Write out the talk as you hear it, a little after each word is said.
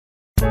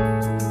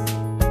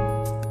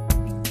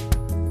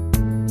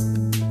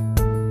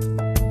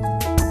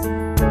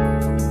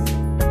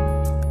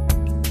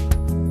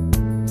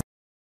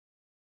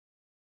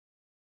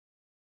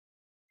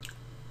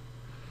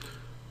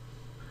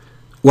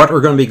what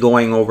we're going to be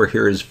going over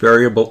here is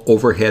variable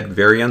overhead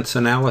variance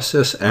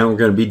analysis, and we're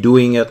going to be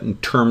doing it in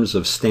terms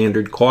of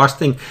standard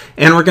costing,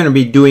 and we're going to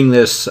be doing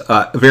this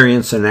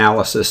variance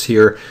analysis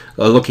here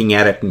looking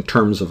at it in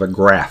terms of a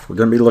graph. We're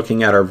going to be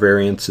looking at our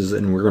variances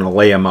and we're going to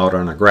lay them out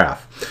on a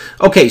graph.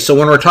 Okay, so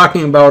when we're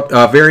talking about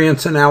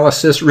variance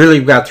analysis, really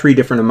we've got three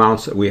different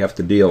amounts that we have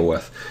to deal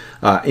with.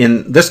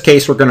 In this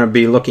case, we're going to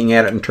be looking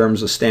at it in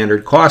terms of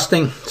standard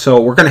costing. So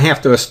we're going to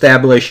have to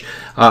establish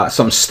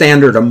some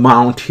standard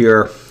amount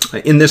here.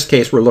 In this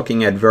case, we're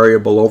looking at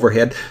variable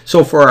overhead.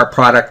 So for our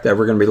product that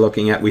we're going to be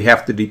looking at, we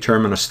have to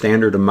determine a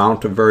standard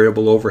amount of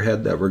variable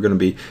overhead that we're going to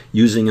be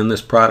using in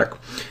this product.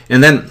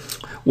 And then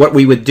what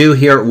we would do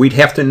here, we'd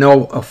have to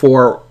know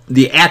for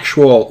the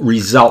actual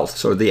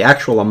results, or the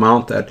actual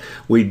amount that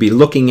we'd be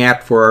looking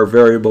at for our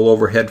variable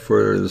overhead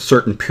for a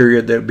certain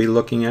period that we'd be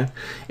looking at.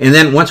 And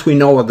then once we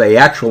know the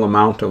actual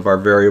amount of our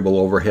variable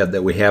overhead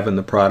that we have in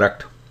the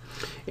product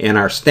and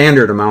our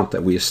standard amount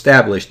that we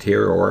established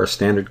here, or our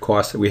standard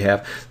cost that we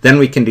have, then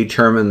we can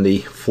determine the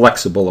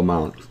flexible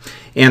amount.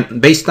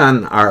 And based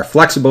on our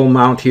flexible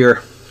amount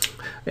here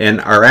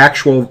and our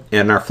actual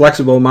and our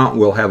flexible amount,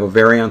 we'll have a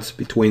variance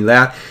between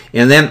that,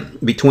 and then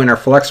between our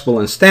flexible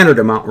and standard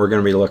amount, we're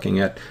going to be looking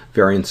at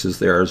variances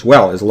there as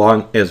well as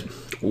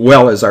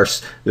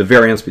the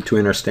variance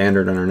between our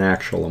standard and our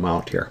actual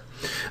amount here.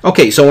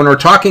 Okay, so when we're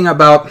talking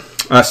about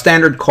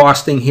standard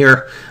costing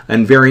here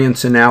and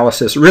variance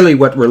analysis, really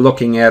what we're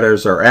looking at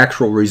is our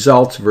actual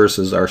results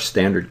versus our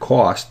standard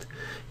cost.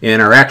 And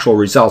our actual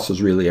results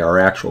is really our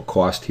actual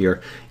cost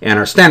here. And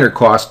our standard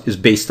cost is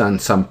based on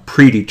some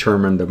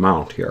predetermined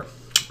amount here,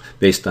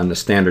 based on the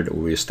standard that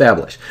we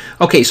established.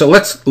 Okay, so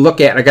let's look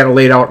at, I got it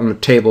laid out in a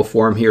table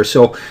form here.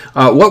 So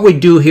what we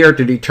do here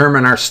to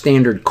determine our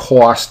standard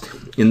cost,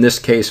 in this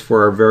case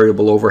for our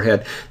variable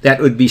overhead,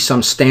 that would be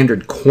some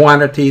standard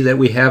quantity that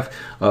we have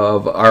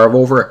of our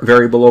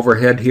variable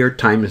overhead here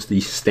times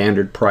the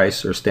standard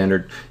price or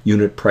standard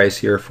unit price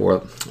here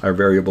for our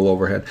variable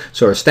overhead.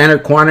 So our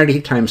standard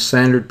quantity times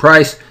standard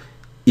price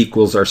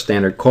equals our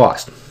standard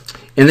cost.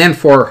 And then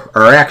for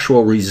our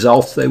actual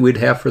results that we'd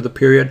have for the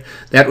period,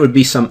 that would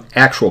be some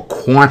actual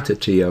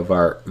quantity of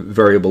our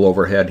variable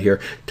overhead here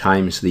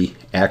times the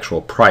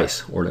actual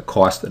price, or the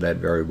cost of that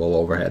variable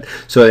overhead.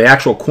 So the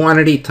actual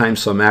quantity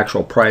times some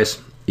actual price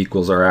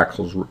equals our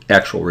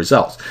actual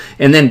results.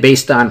 And then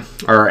based on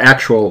our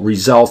actual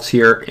results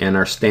here and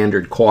our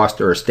standard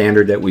cost, or a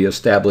standard that we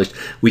established,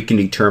 we can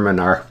determine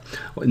our,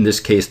 in this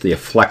case, the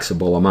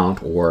flexible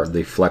amount or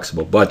the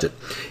flexible budget.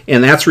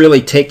 And that's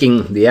really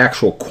taking the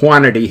actual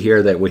quantity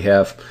here that we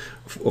have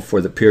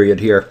for the period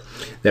here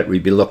that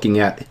we'd be looking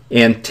at,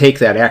 and take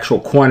that actual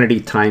quantity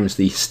times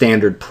the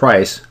standard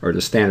price or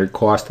the standard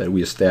cost that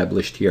we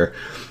established here.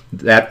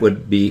 That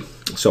would be,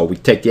 so we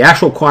take the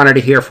actual quantity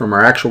here from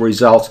our actual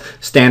results,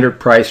 standard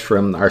price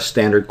from our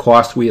standard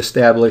cost we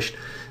established.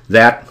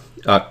 That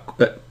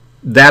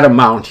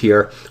amount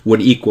here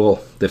would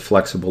equal the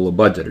flexible or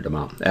budgeted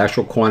amount. The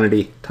actual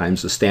quantity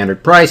times the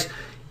standard price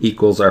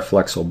equals our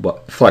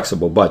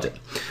flexible budget.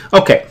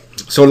 Okay,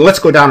 so let's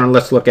go down and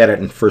let's look at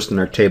it first in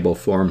our table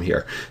form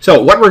here.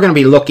 So what we're going to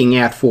be looking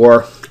at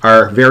for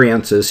our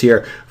variances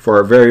here, for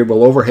our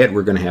variable overhead,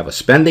 we're going to have a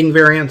spending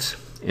variance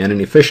and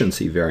an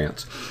efficiency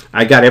variance.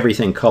 I got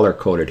everything color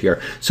coded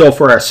here. So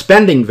for our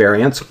spending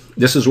variance,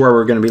 this is where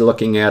we're going to be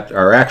looking at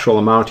our actual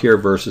amount here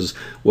versus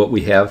what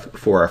we have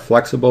for our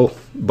flexible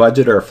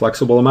budget or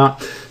flexible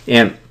amount.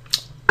 And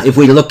if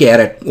we look at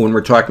it when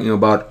we're talking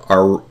about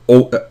our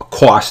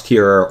cost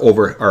here, or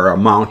over our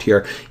amount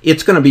here,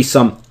 it's going to be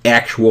some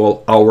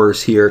actual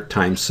hours here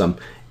times some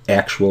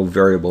actual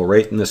variable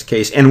rate in this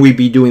case, and we'd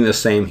be doing the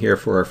same here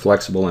for our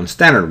flexible and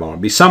standard amount.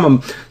 It'd be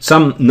some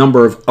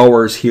number of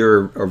hours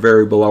here, or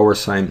variable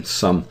hours times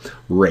some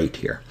rate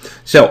here.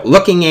 So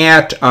looking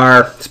at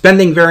our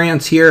spending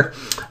variance here,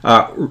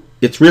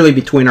 it's really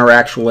between our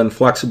actual and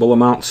flexible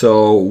amount.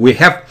 So we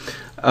have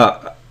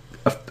a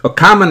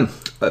common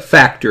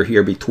factor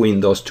here between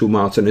those two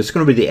amounts, and it's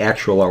going to be the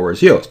actual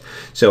hours used.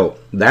 So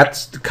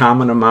that's the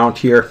common amount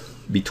here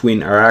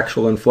between our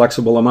actual and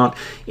flexible amount.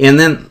 And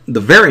then the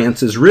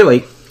variance is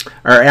really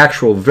our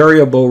actual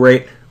variable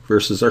rate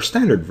versus our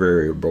standard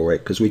variable rate,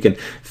 because we can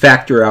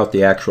factor out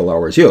the actual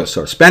hours used.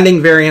 So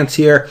spending variance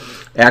here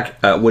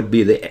would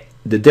be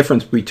the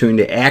difference between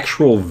the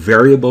actual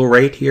variable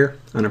rate here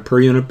on a per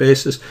unit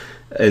basis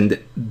and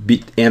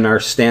our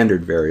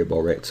standard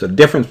variable rate. So the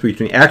difference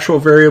between actual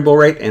variable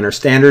rate and our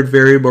standard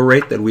variable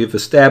rate that we've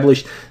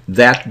established,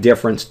 that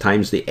difference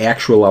times the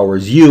actual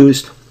hours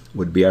used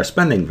would be our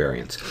spending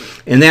variance.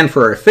 And then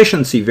for our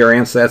efficiency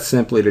variance, that's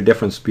simply the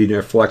difference between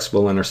our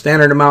flexible and our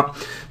standard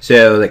amount.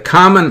 So the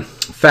common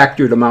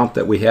factored amount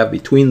that we have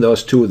between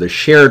those two, the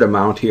shared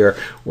amount here,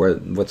 or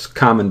what's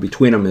common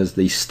between them, is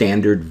the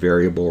standard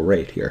variable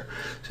rate here.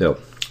 So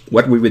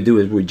what we would do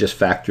is we just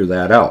factor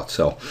that out.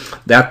 So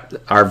that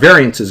our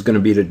variance is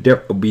going to be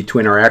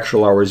between our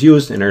actual hours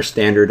used and our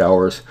standard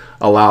hours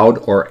allowed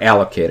or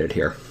allocated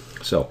here.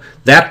 So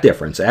that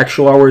difference,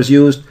 actual hours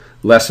used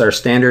less our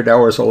standard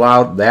hours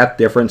allowed, that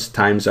difference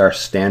times our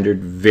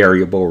standard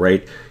variable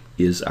rate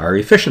is our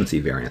efficiency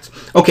variance.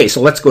 Okay,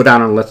 so let's go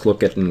down and let's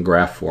look at it in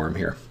graph form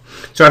here.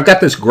 So I've got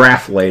this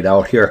graph laid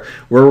out here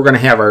where we're going to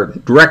have our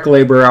direct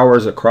labor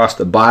hours across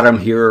the bottom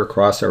here,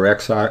 across our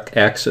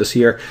x-axis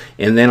here,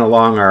 and then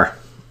along our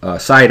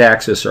side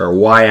axis or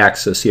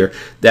y-axis here,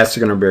 that's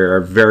going to be our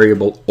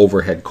variable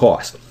overhead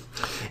cost.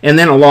 And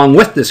then along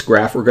with this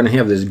graph, we're going to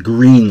have this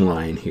green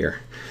line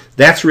here.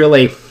 That's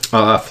really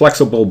a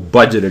flexible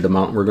budgeted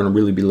amount. We're going to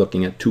really be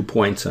looking at 2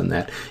 points on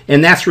that.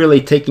 And that's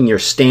really taking your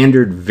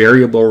standard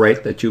variable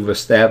rate that you've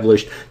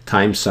established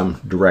times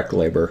some direct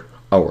labor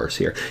hours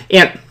here.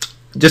 And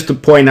just to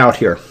point out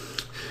here,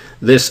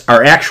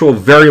 our actual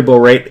variable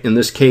rate in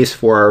this case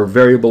for our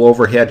variable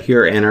overhead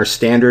here and our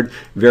standard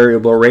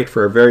variable rate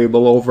for our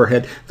variable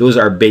overhead, those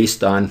are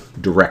based on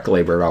direct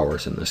labor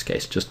hours in this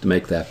case, just to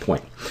make that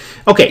point.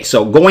 Okay,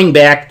 so going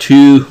back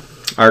to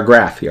our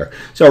graph here.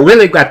 So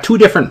really we've got 2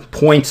 different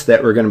points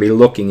that we're going to be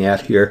looking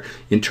at here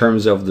in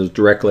terms of the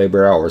direct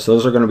labor hours.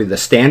 Those are going to be the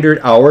standard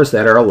hours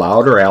that are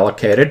allowed or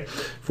allocated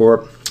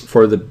for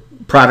the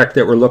product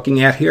that we're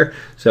looking at here.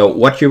 So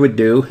what you would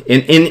do,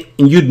 and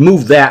you'd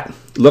move that,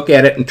 look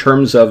at it in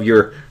terms of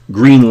your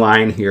green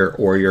line here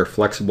or your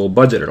flexible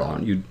budgeted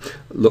line. You'd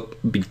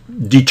be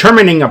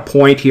determining a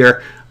point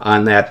here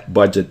on that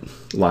budget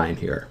line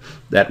here.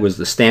 That was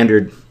the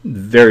standard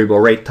variable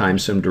rate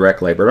times some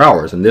direct labor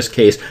hours. In this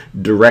case,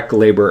 direct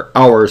labor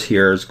hours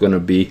here is going to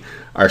be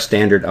our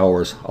standard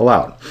hours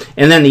allowed.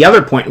 And then the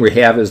other point we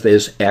have is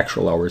these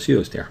actual hours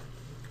used here.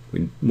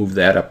 We move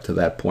that up to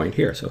that point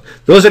here. So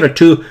those are the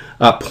 2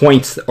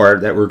 points that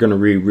we're going to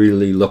be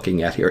really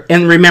looking at here.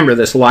 And remember,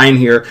 this line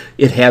here,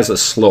 it has a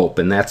slope,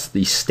 and that's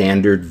the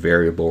standard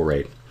variable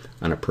rate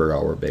on a per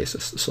hour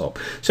basis, the slope.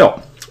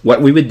 So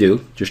what we would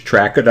do, just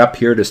track it up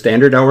here to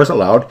standard hours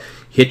allowed,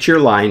 hit your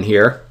line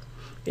here,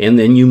 and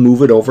then you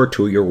move it over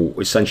to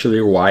essentially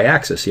your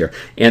y-axis here.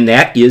 And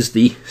that is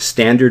the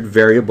standard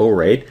variable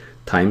rate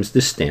times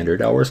the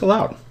standard hours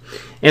allowed.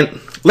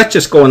 And let's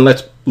just go and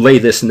let's lay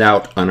this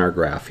out on our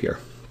graph here.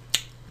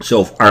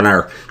 So on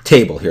our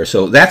table here.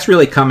 So that's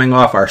really coming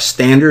off our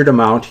standard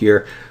amount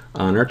here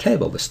on our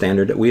table, the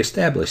standard that we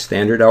established.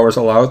 Standard hours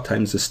allowed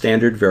times the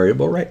standard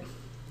variable rate.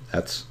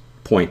 That's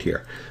point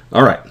here.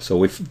 All right, so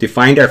we've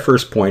defined our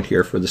first point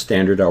here for the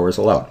standard hours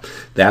allowed.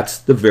 That's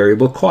the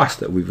variable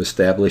cost that we've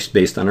established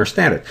based on our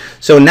standard.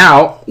 So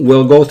now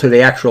we'll go to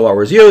the actual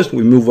hours used.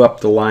 We move up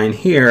the line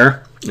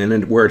here, and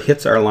then where it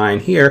hits our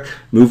line here,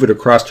 move it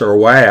across to our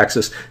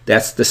y-axis.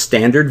 That's the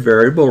standard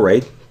variable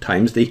rate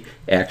times the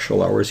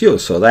actual hours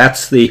used. So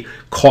that's the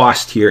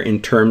cost here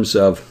in terms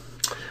of,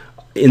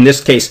 in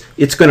this case,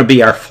 it's going to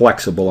be our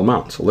flexible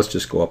amount. So let's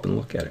just go up and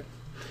look at it.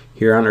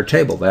 Here on our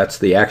table, that's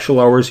the actual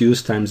hours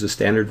used times the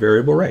standard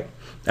variable rate.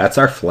 That's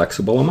our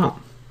flexible amount.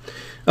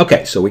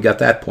 Okay, so we got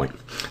that point.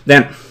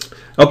 Then,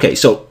 okay,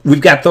 so we've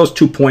got those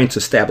 2 points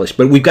established,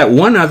 but we've got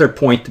one other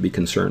point to be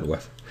concerned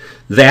with.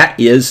 That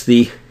is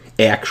the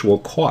actual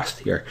cost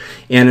here.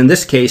 And in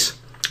this case,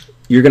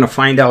 you're going to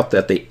find out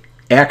that the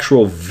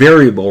actual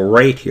variable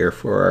rate here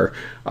for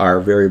our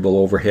variable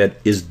overhead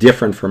is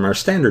different from our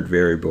standard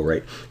variable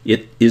rate.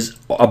 It is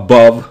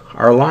above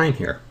our line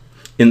here.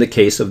 In the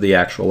case of the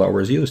actual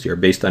hours used here,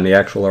 based on the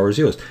actual hours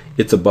used,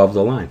 it's above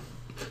the line.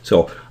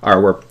 So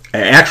our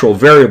actual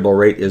variable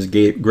rate is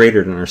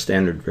greater than our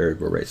standard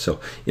variable rate. So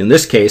in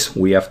this case,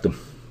 we have to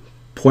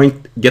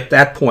get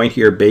that point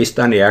here based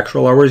on the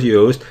actual hours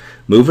used,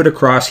 move it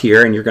across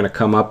here, and you're going to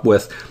come up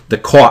with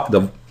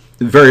the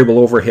variable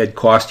overhead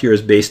cost here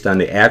is based on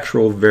the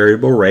actual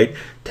variable rate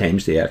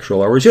times the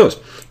actual hours used.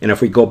 And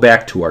if we go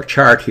back to our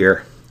chart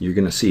here, you're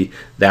going to see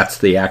that's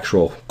the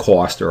actual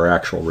cost or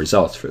actual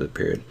results for the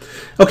period.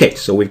 Okay,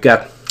 so we've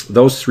got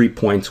those 3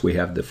 points we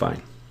have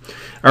defined.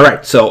 All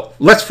right, so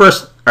let's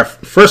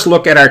first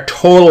look at our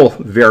total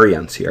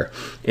variance here.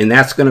 And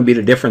that's going to be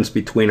the difference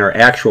between our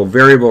actual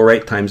variable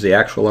rate times the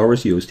actual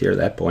hours used here,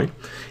 that point,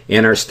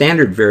 and our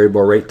standard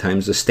variable rate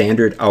times the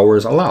standard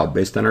hours allowed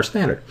based on our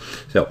standard.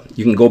 So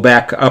you can go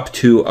back up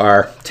to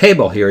our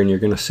table here and you're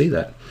going to see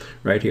that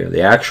right here.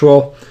 The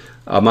actual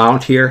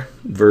amount here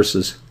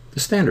versus the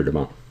standard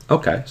amount.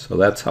 Okay, so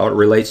that's how it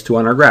relates to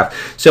on our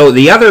graph. So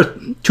the other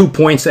 2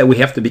 points that we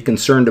have to be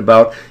concerned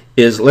about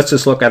is, let's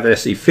just look at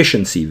this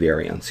efficiency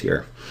variance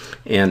here.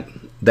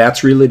 And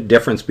that's really the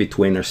difference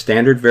between our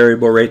standard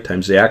variable rate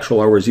times the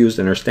actual hours used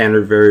and our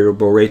standard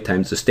variable rate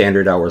times the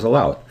standard hours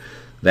allowed.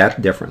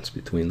 That difference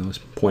between those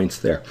points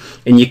there.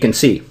 And you can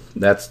see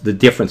that's the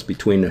difference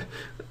between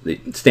the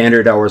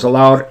standard hours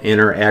allowed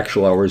and our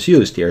actual hours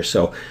used here.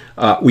 So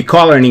we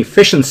call it an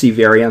efficiency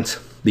variance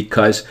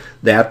because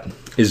that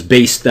is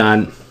based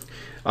on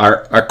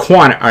our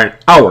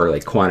hourly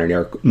quantity,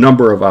 our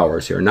number of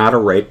hours here, not a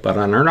rate, but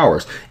on our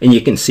hours. And you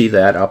can see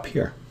that up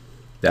here.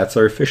 That's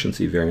our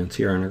efficiency variance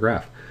here on our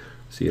graph.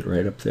 See it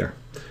right up there.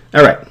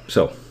 All right,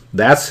 so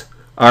that's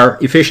our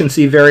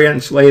efficiency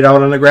variance laid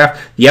out on the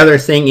graph. The other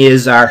thing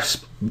is our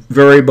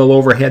variable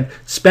overhead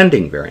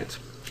spending variance.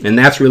 And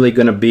that's really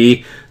going to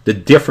be the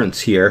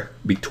difference here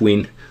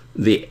between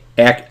the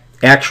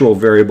actual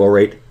variable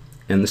rate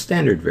and the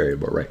standard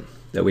variable rate.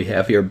 that we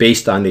have here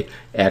based on the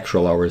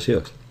actual hours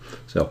used.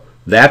 So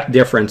that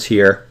difference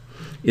here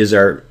is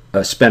our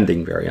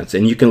spending variance,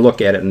 and you can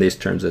look at it in these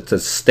terms. It's a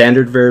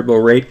standard variable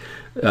rate,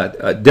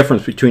 a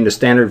difference between the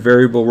standard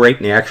variable rate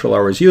and the actual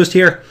hours used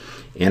here,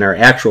 and our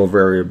actual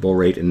variable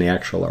rate and the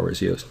actual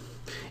hours used.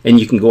 And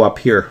you can go up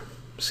here,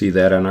 see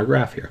that on our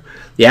graph here.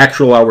 The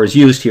actual hours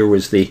used here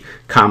was the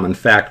common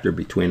factor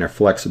between our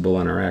flexible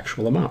and our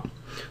actual amount.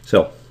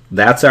 So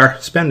that's our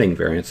spending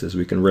variances.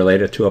 We can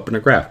relate it to up in the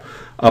graph,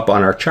 up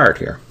on our chart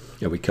here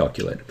that we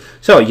calculated.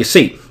 So you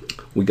see,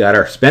 we got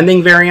our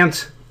spending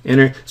variance,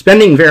 and our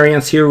spending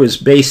variance here was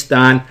based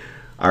on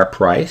our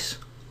price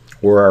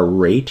or our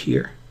rate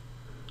here,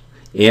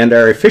 and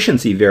our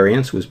efficiency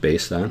variance was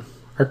based on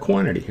our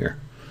quantity here.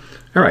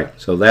 All right,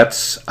 so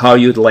that's how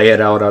you'd lay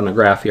it out on the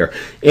graph here.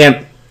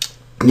 And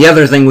the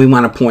other thing we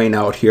want to point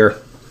out here,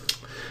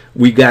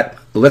 we got,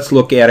 let's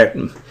look at it,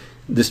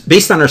 this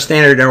based on our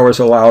standard hours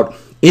allowed,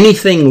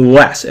 anything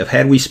less, if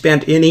had we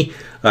spent any,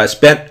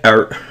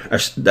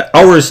 the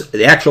hours,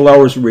 the actual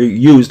hours we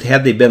used,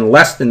 had they been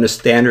less than the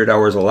standard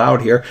hours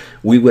allowed here,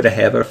 we would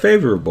have a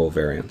favorable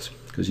variance,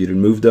 because you'd have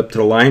moved up to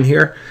the line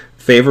here,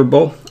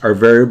 favorable, our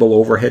variable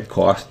overhead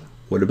cost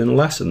would have been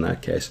less in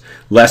that case,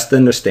 less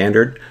than the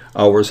standard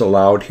hours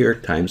allowed here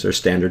times our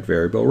standard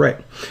variable rate.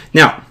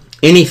 Now,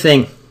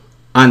 anything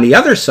on the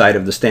other side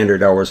of the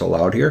standard hours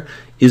allowed here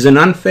is an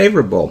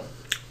unfavorable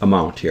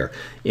amount here,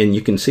 and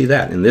you can see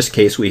that. In this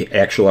case, we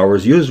actual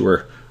hours used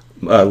were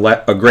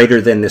greater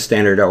than the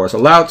standard hours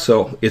allowed,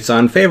 so it's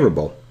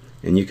unfavorable,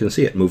 and you can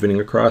see it moving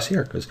across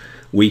here because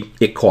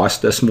it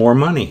cost us more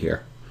money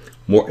here.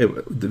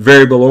 The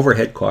variable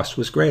overhead cost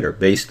was greater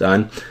based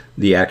on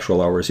the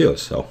actual hours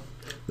used. So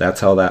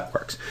that's how that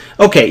works.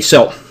 Okay,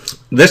 so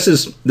this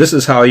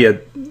is how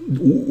you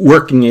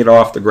working it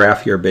off the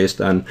graph here based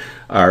on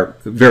our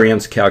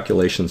variance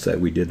calculations that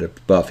we did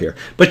above here.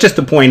 But just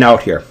to point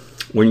out here,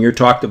 when you're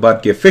talked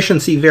about the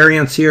efficiency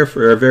variance here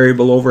for a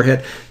variable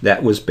overhead,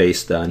 that was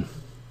based on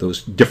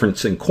those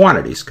difference in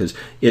quantities, because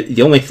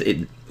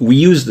we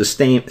use the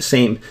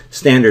same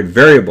standard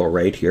variable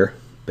rate here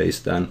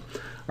based on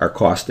our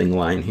costing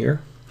line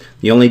here.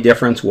 The only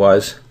difference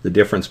was the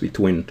difference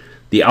between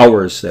the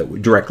hours,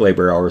 direct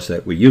labor hours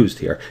that we used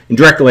here. And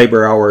direct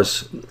labor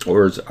hours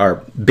was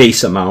our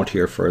base amount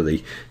here for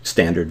the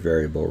standard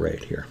variable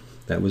rate here.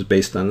 That was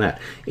based on that.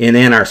 And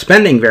then our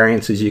spending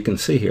variance, as you can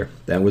see here,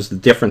 that was the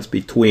difference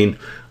between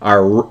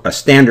our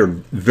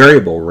standard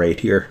variable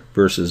rate here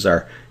versus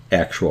our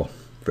actual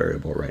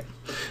variable rate.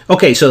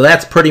 Okay, so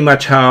that's pretty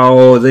much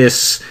how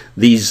these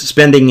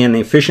spending and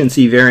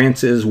efficiency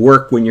variances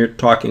work when you're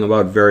talking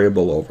about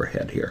variable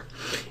overhead here.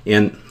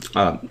 And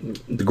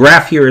the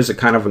graph here is a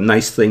kind of a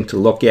nice thing to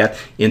look at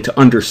and to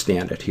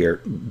understand it here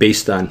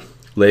based on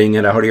laying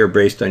it out here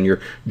based on your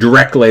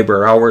direct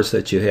labor hours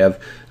that you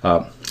have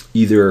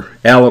either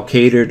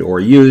allocated or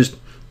used.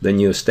 Then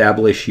you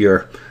establish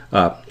your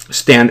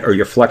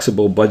your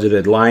flexible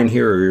budgeted line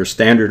here, or your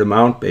standard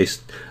amount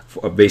based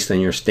on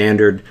your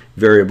standard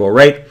variable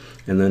rate,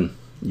 and then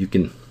you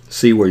can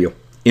see where you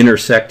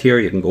intersect here.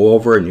 You can go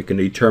over and you can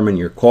determine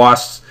your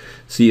costs,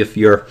 see if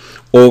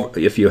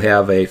you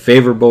have a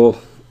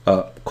favorable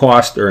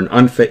cost or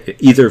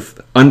either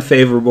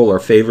unfavorable or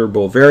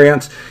favorable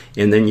variance,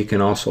 and then you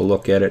can also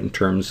look at it in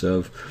terms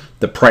of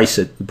the price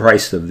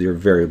of your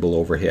variable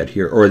overhead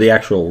here, or the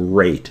actual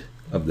rate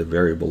of the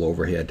variable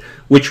overhead,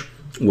 which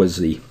was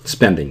the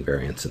spending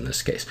variance in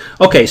this case.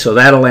 Okay, so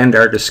that'll end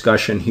our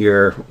discussion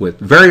here with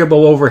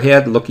variable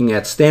overhead, looking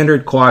at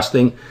standard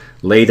costing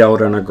laid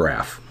out on a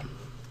graph.